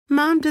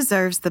Mom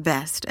deserves the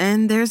best,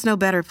 and there's no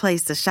better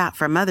place to shop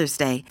for Mother's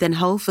Day than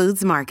Whole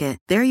Foods Market.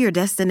 They're your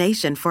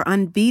destination for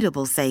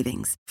unbeatable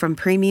savings, from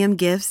premium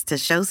gifts to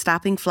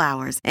show-stopping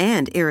flowers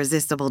and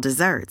irresistible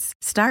desserts.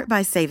 Start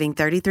by saving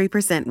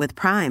 33% with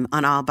Prime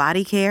on all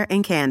body care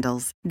and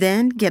candles.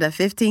 Then get a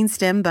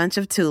 15-stem bunch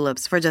of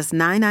tulips for just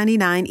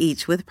 $9.99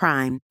 each with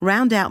Prime.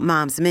 Round out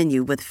Mom's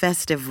menu with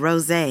festive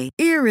rosé,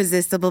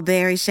 irresistible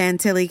berry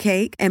chantilly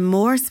cake, and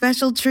more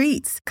special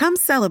treats. Come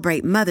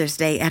celebrate Mother's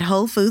Day at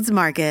Whole Foods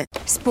Market.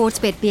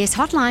 Sportsbet BS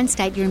hotline,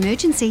 state your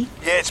emergency.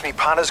 Yeah, it's me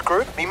punters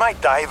group. Me mate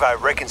Davo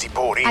reckons he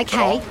bought in.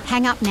 Okay,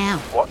 hang up now.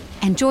 What?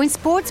 And join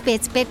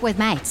Sportsbet's Bet with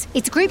Mates.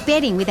 It's group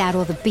betting without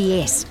all the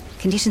BS.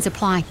 Conditions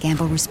apply.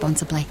 Gamble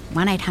responsibly.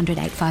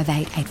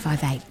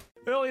 1-800-858-858.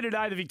 Earlier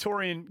today, the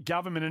Victorian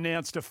government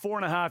announced a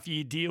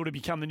 4.5-year deal to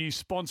become the new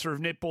sponsor of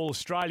Netball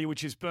Australia,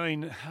 which has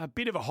been a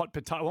bit of a hot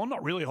potato. Well,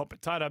 not really a hot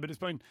potato, but it's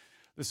been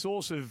the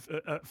source of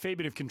a fair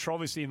bit of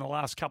controversy in the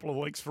last couple of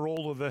weeks for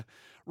all of the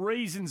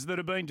reasons that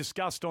have been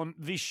discussed on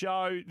this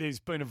show. There's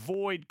been a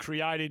void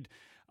created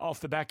off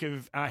the back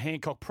of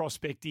Hancock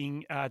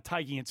Prospecting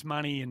taking its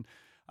money and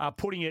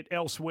putting it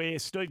elsewhere.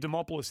 Steve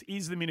Demopoulos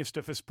is the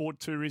Minister for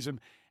Sport, Tourism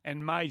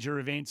and Major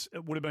Events.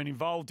 It would have been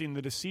involved in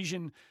the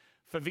decision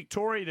for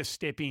Victoria to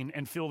step in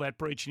and fill that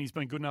breach, and he's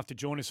been good enough to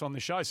join us on the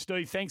show.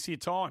 Steve, thanks for your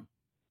time.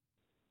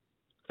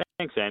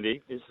 Thanks,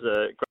 Andy. This is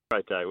a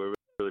great day. We're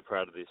really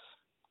proud of this.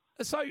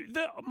 So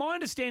my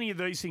understanding of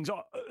these things,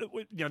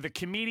 the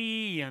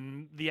committee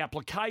and the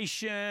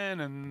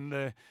application and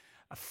the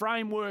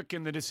framework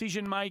and the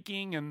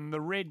decision-making and the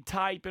red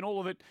tape and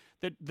all of it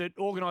that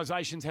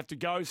organisations have to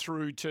go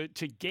through to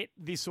get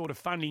this sort of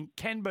funding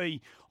can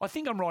be, I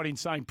think I'm right in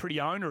saying, pretty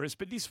onerous,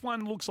 but this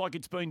one looks like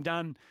it's been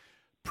done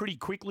pretty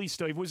quickly,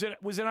 Steve. Was it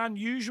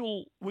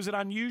unusually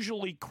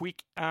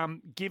quick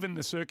given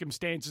the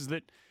circumstances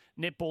that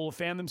netball have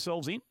found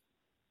themselves in?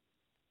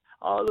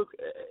 Oh, look,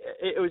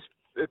 it was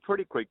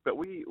pretty quick, but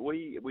we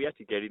had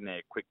to get in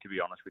there quick, to be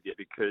honest with you,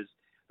 because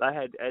they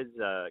had, as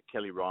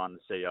Kelly Ryan,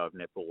 the CEO of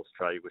Netball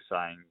Australia, was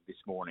saying this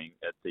morning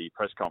at the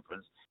press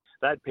conference,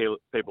 they had people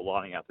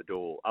lining out the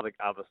door, other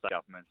state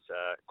governments,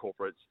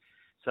 corporates.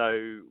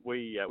 So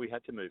we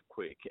had to move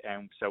quick,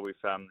 and so we've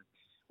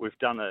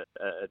done a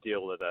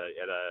deal at a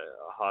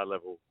high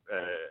level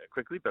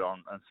quickly, but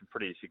on some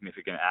pretty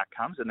significant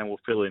outcomes, and then we'll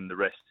fill in the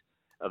rest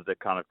of the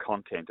kind of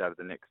content over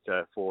the next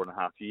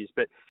 4.5 years.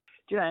 But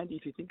you know, Andy,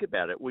 if you think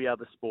about it, we are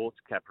the sports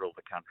capital of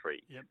the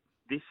country. Yep.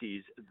 This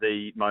is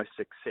the most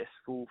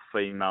successful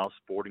female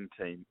sporting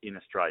team in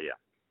Australia,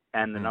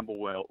 and the number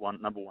one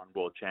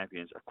world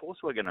champions. Of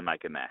course, we're going to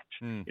make a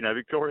match. You know,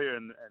 Victoria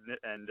and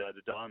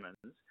the Diamonds,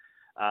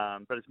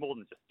 but it's more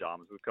than just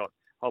Diamonds. We've got a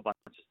whole bunch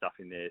of stuff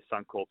in there.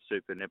 Suncorp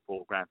Super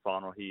Netball Grand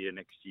Final here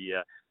next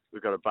year.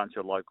 We've got a bunch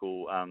of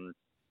local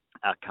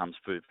outcomes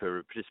for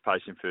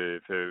participation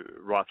for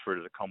right through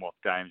to the Commonwealth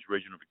Games,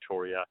 regional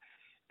Victoria.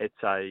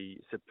 It's a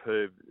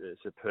superb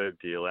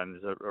deal,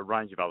 and there's a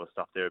range of other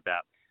stuff there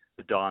about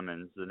the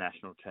Diamonds, the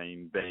national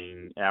team,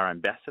 being our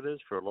ambassadors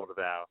for a lot of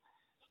our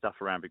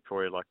stuff around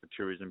Victoria, like the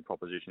tourism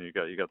proposition. You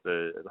got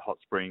the hot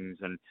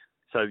springs, and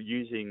so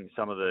using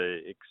some of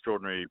the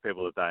extraordinary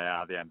people that they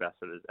are, the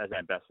ambassadors, as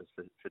ambassadors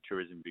for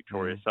tourism in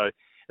Victoria. So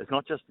it's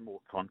not just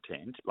more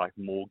content, like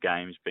more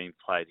games being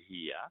played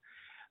here,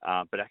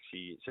 but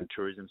actually some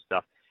tourism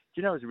stuff. Do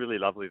you know, it was really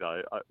lovely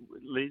though.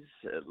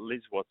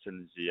 Liz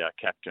Watson's the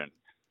captain.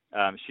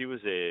 She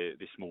was there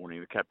this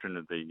morning, the captain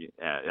of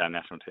our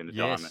national team, the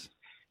Diamonds.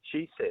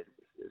 She said,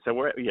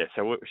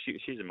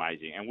 she's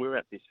amazing, and we're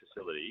at this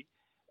facility,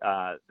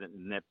 the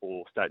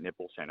State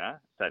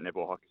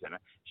Netball Hockey Centre.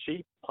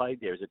 She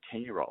played there as a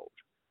 10-year-old.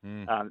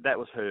 That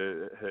was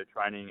her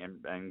training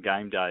and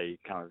game day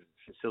kind of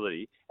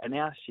facility, and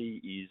now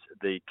she is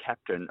the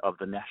captain of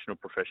the national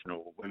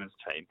professional women's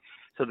team.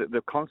 So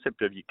the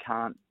concept of you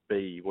can't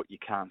be what you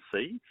can't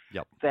see.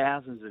 Yep.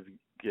 Thousands of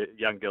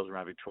young girls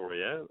around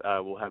Victoria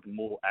will have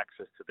more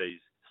access to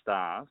these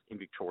stars in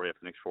Victoria for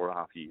the next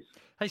 4.5 years.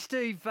 Hey,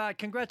 Steve,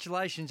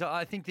 congratulations.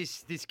 I think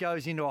this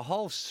goes into a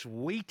whole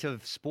suite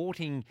of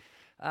sporting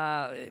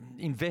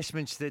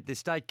investments that the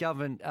state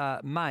government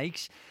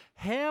makes.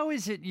 How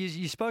is it,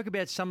 you spoke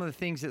about some of the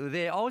things that were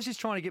there. I was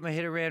just trying to get my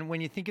head around, when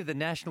you think of the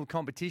national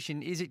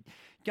competition, is it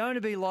going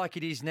to be like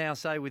it is now,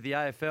 say, with the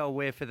AFL,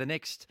 where for the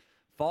next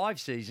 5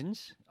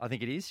 seasons, I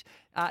think it is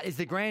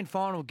the grand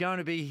final going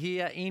to be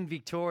here in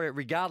Victoria,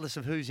 regardless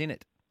of who's in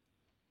it?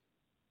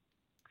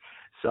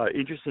 So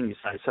interesting you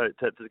say. So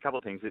there's a couple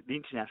of things. The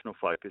international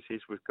focus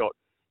is we've got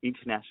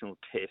international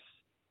tests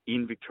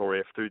in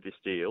Victoria through this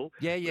deal.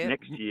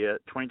 Next year,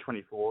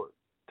 2024,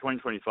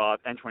 2025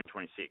 and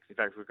 2026. In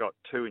fact, we've got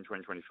 2 in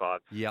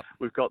 2025. Yep.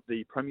 We've got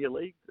the Premier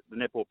League, the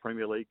Netball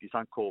Premier League, the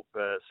Suncorp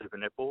Super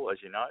Netball,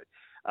 as you know.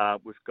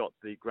 We've got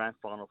the grand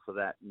final for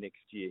that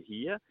next year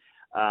here.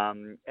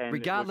 And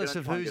regardless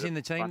of who's in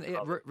the team,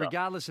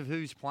 regardless of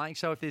who's playing.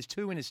 So if there's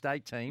 2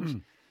 interstate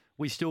teams,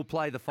 we still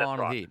play the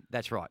final here.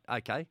 That's right.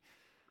 Okay.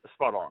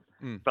 spot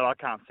on. But I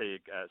can't see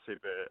a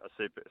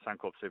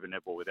Suncorp Super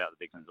Netball without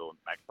the Dickens or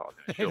Magpies.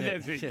 Sure.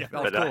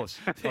 Of course.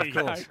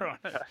 Right.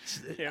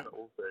 Yeah,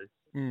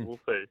 we'll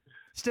see.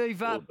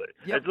 Steve, we'll see.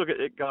 Yep. Look at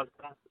it, guys.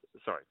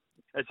 Sorry.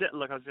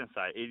 Look, I was going to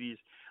say, it is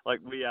like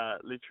we are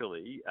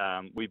literally,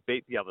 we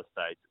beat the other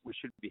states. We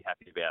should be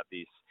happy about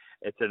this.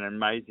 It's an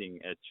amazing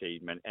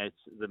achievement. It's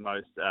the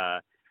most,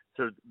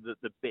 sort of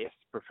the best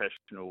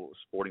professional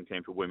sporting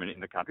team for women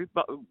in the country.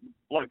 But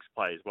blokes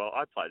play as well.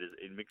 I played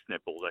in mixed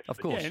netball, actually. Of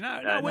course.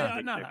 Yeah,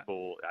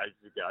 Netball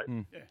ages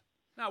ago. Yeah.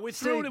 No, we're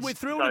thrilled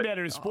about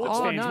it as sports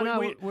fans.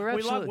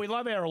 We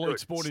love our elite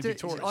sport in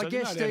Victoria. I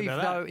guess, Steve,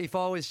 though, if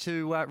I was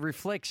to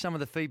reflect some of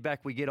the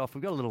feedback we get off,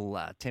 we've got a little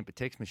temper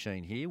text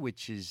machine here,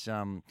 which is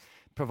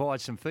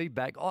provides some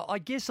feedback. I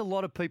guess a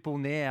lot of people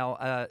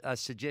now are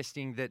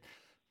suggesting that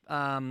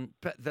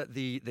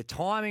the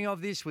timing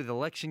of this with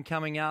election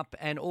coming up,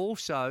 and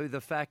also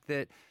the fact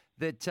that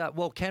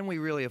can we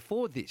really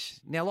afford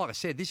this? Now, like I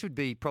said, this would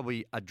be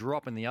probably a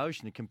drop in the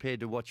ocean compared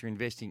to what you're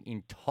investing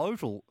in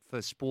total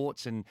for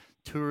sports and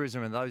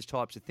tourism and those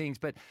types of things.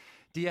 But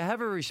do you have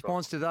a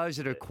response to those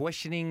that are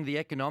questioning the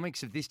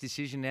economics of this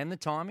decision and the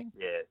timing?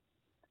 Yeah.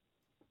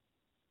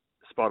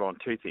 Spot on.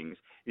 Two things.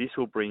 This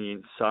will bring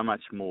in so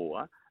much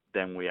more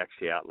than we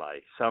actually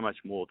outlay, so much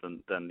more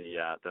than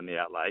the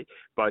outlay,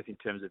 both in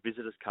terms of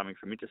visitors coming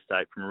from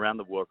interstate, from around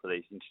the world for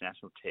these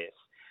international tests.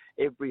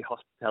 Every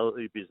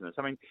hospitality business.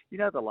 I mean,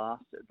 the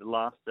last,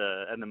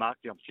 and the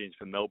marketing opportunities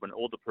for Melbourne,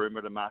 all the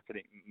perimeter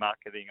marketing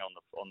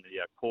on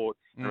the court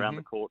and around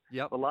the court.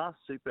 Yep. The last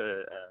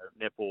Super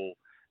Netball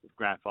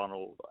Grand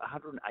Final,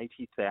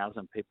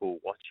 180,000 people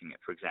watching it,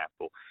 for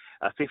example.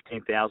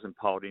 15,000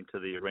 piled into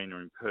the arena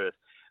in Perth.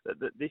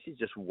 This is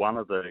just one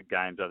of the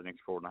games over the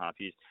next 4.5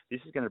 years.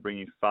 This is going to bring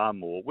in far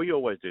more. We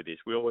always do this.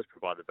 We always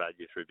provide a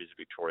value through Visit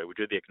Victoria. We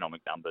do the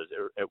economic numbers,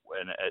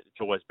 and it's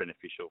always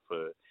beneficial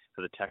for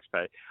the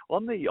taxpayer.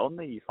 On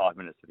the 5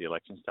 minutes of the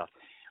election stuff,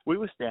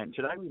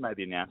 today we made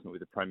the announcement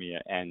with the Premier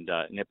and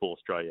Netball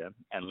Australia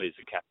and Liz,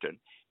 the captain,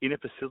 in a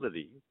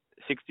facility,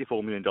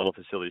 $64 million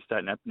facility,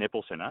 State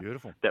Netball Centre,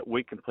 Beautiful. that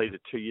we completed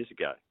 2 years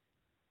ago.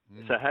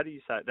 So how do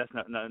you say that's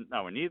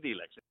nowhere near the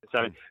election?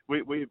 So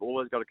we've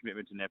always got a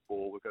commitment to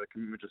netball. We've got a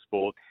commitment to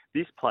sport.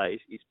 This place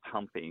is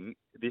pumping.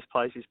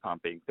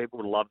 People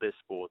would love their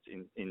sports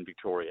in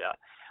Victoria.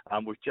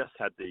 We've just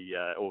had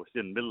we're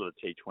in the middle of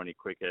the T20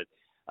 cricket,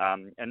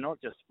 and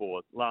not just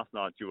sport. Last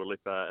night, Dua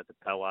Lipa at the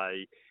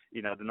Palais.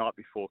 The night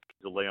before,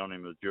 the Leon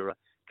in Mildura.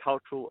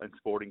 Cultural and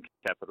sporting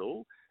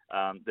capital.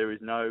 There is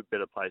no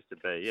better place to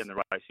be, and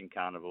the racing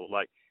carnival.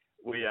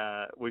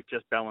 We've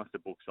just balanced the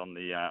books on the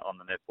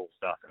netball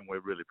stuff, and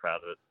we're really proud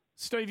of it.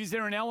 Steve, is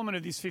there an element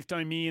of this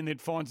 15 million that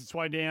finds its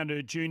way down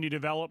to junior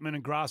development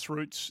and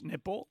grassroots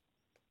netball?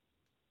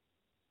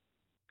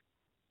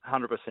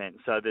 100%.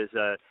 So there's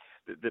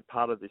the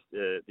part of this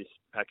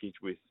package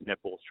with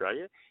Netball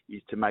Australia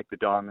is to make the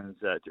Diamonds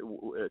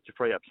to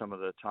free up some of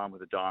the time with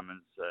the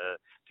Diamonds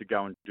to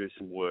go and do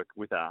some work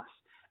with us.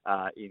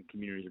 In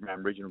communities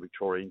around regional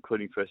Victoria,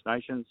 including First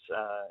Nations,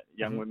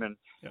 young women,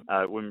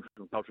 women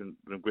from cultural and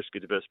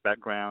linguistically diverse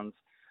backgrounds,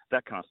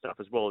 that kind of stuff,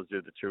 as well as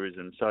do the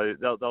tourism. So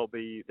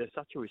they're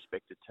such a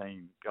respected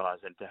team, guys,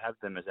 and to have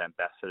them as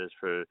ambassadors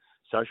for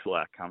social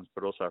outcomes,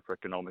 but also for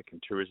economic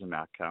and tourism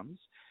outcomes.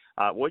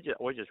 We're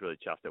just really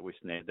chuffed that we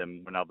snared them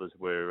when others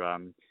were a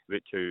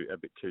bit too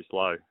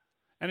slow.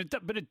 And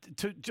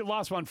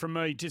last one from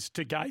me, just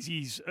to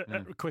Gazy's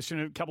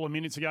question a couple of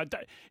minutes ago.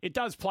 It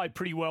does play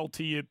pretty well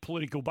to your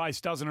political base,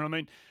 doesn't it? I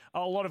mean,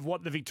 a lot of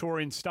what this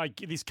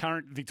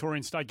current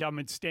Victorian state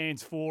government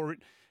stands for, it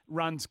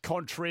runs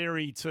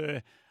contrary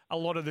to a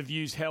lot of the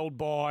views held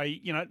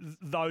by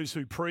those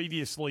who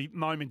previously,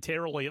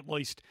 momentarily at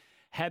least,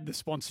 had the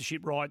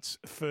sponsorship rights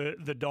for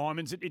the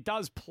Diamonds. It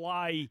does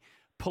play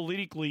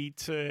politically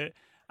to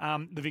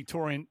the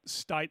Victorian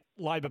State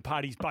Labor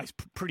Party's base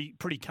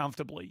pretty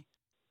comfortably.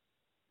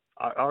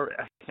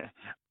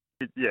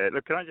 Yeah,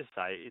 look, can I just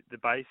say, the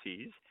base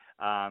is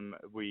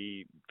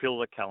we fill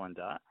the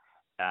calendar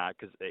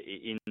because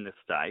in the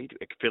state,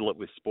 fill it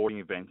with sporting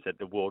events that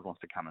the world wants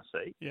to come and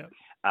see.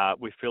 Yeah.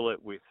 We fill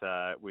it with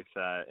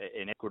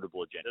an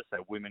equitable agenda,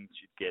 so women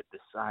should get the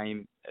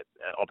same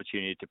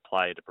opportunity to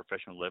play at a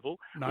professional level.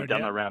 We've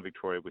done that around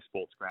Victoria with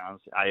sports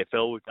grounds.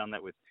 AFL, we've done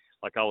that with,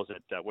 like I was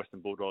at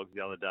Western Bulldogs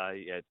the other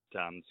day at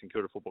St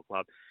Kilda Football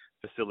Club,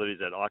 facilities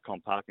at Icon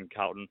Park in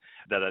Carlton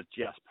that are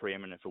just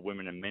preeminent for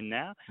women and men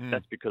now.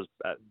 That's because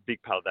a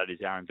big part of that is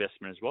our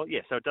investment as well.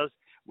 Yeah, so it does.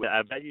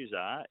 Our values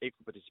are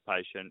equal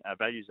participation. Our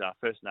values are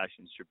First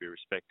Nations should be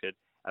respected.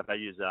 Our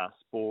values are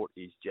sport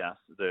is just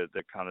the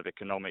kind of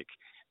economic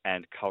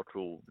and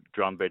cultural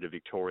drumbeat of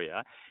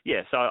Victoria.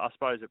 Yeah, so I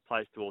suppose it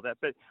plays to all that.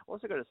 But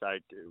also got to say,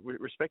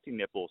 respecting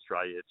Netball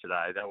Australia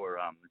today, they were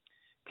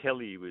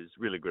Kelly was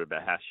really good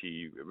about how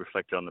she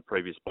reflected on the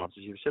previous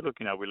sponsorship. She said, look,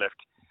 we left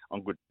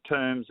on good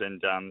terms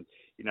and,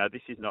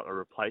 this is not a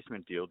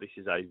replacement deal. This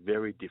is a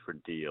very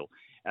different deal.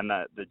 And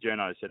the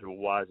journo said, well,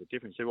 why is it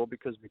different? She said, well,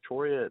 because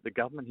Victoria, the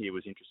government here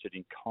was interested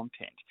in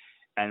content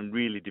and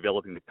really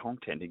developing the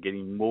content and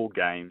getting more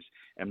games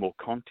and more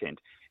content.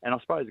 And I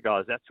suppose,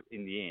 guys, that's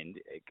in the end,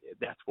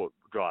 that's what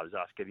drives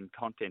us, getting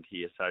content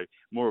here so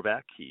more of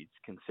our kids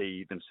can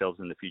see themselves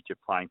in the future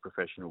playing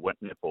professional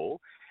netball.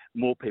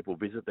 More people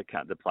visit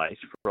the place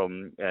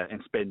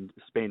and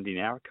spend in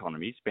our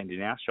economy, spend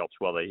in our shops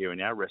while they're here,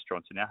 in our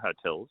restaurants, in our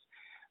hotels.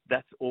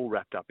 That's all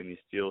wrapped up in this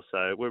deal,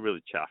 so we're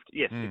really chuffed.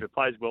 Yes, if it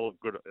plays well,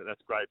 good,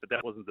 that's great, but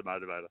that wasn't the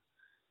motivator.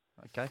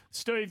 Okay.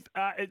 Steve,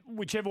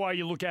 whichever way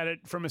you look at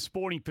it, from a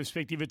sporting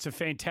perspective, it's a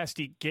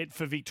fantastic get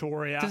for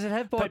Victoria. Does it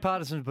have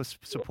bipartisan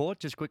support,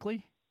 just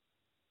quickly?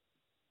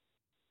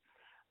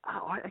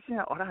 I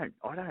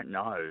don't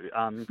know.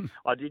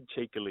 I did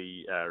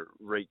cheekily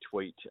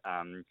retweet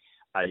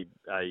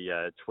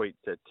a tweet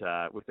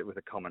that with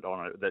a comment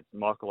on it that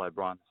Michael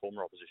O'Brien,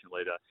 former opposition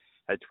leader,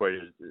 had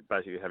tweeted,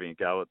 basically having a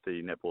go at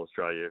the Netball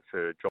Australia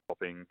for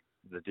dropping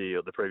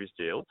the previous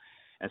deal,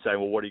 and saying,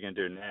 well, what are you going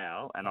to do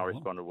now? And I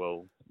responded,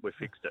 well, we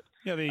fixed it.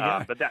 Yeah, there you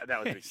go. But that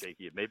was a bit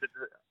cheeky of me. But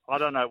I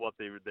don't know what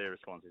their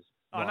response is.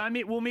 I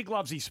know, Mick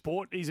loves his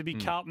sport. He's a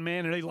big Carlton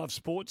man, and he loves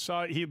sport,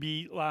 so he'll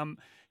be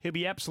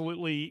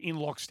absolutely in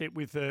lockstep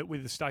with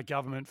the state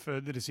government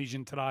for the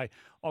decision today.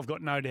 I've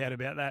got no doubt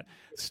about that.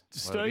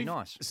 Steve,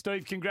 nice.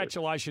 Steve,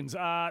 congratulations.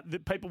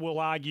 The people will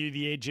argue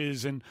the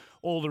edges and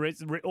all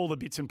the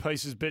bits and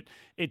pieces, but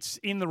it's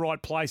in the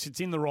right place. It's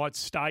in the right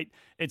state.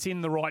 It's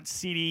in the right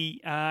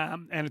city,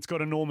 and it's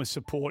got enormous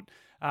support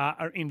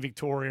in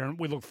Victoria, and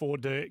we look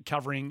forward to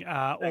covering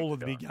all of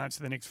the big games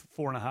for the next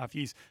 4.5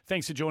 years.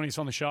 Thanks for joining us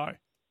on the show.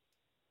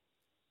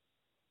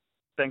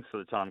 Thanks for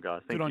the time,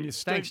 guys. Good on you.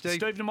 Thanks, Steve.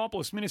 Steve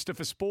Dimopoulos, Minister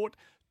for Sport,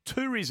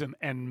 Tourism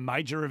and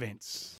Major Events.